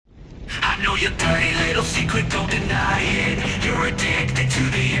your dirty little secret, don't deny it. You're addicted to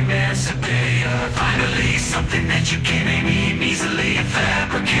the Emancipator. Finally, something that you can't easily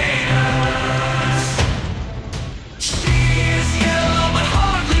fabricate us. She is yellow but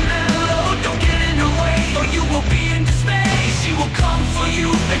hardly mellow. Don't get in her way or you will be in dismay. She will come for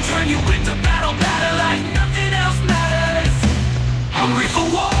you and turn you into battle like nothing else matters. Hungry for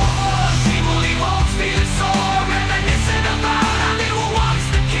war, she will evolve, feeling sore, reminiscent about how they will watch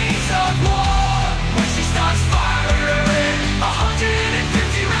the kings of war. When she starts firing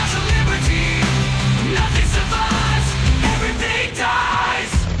 150 rounds of liberty, nothing survives, everything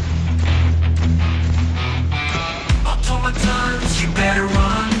dies. Automatons, you better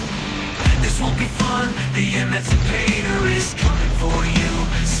run. This won't be fun. The Emancipator is coming for you.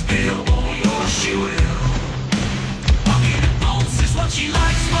 Spill all your she will. Bucket of bones is what she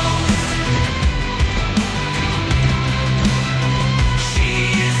likes.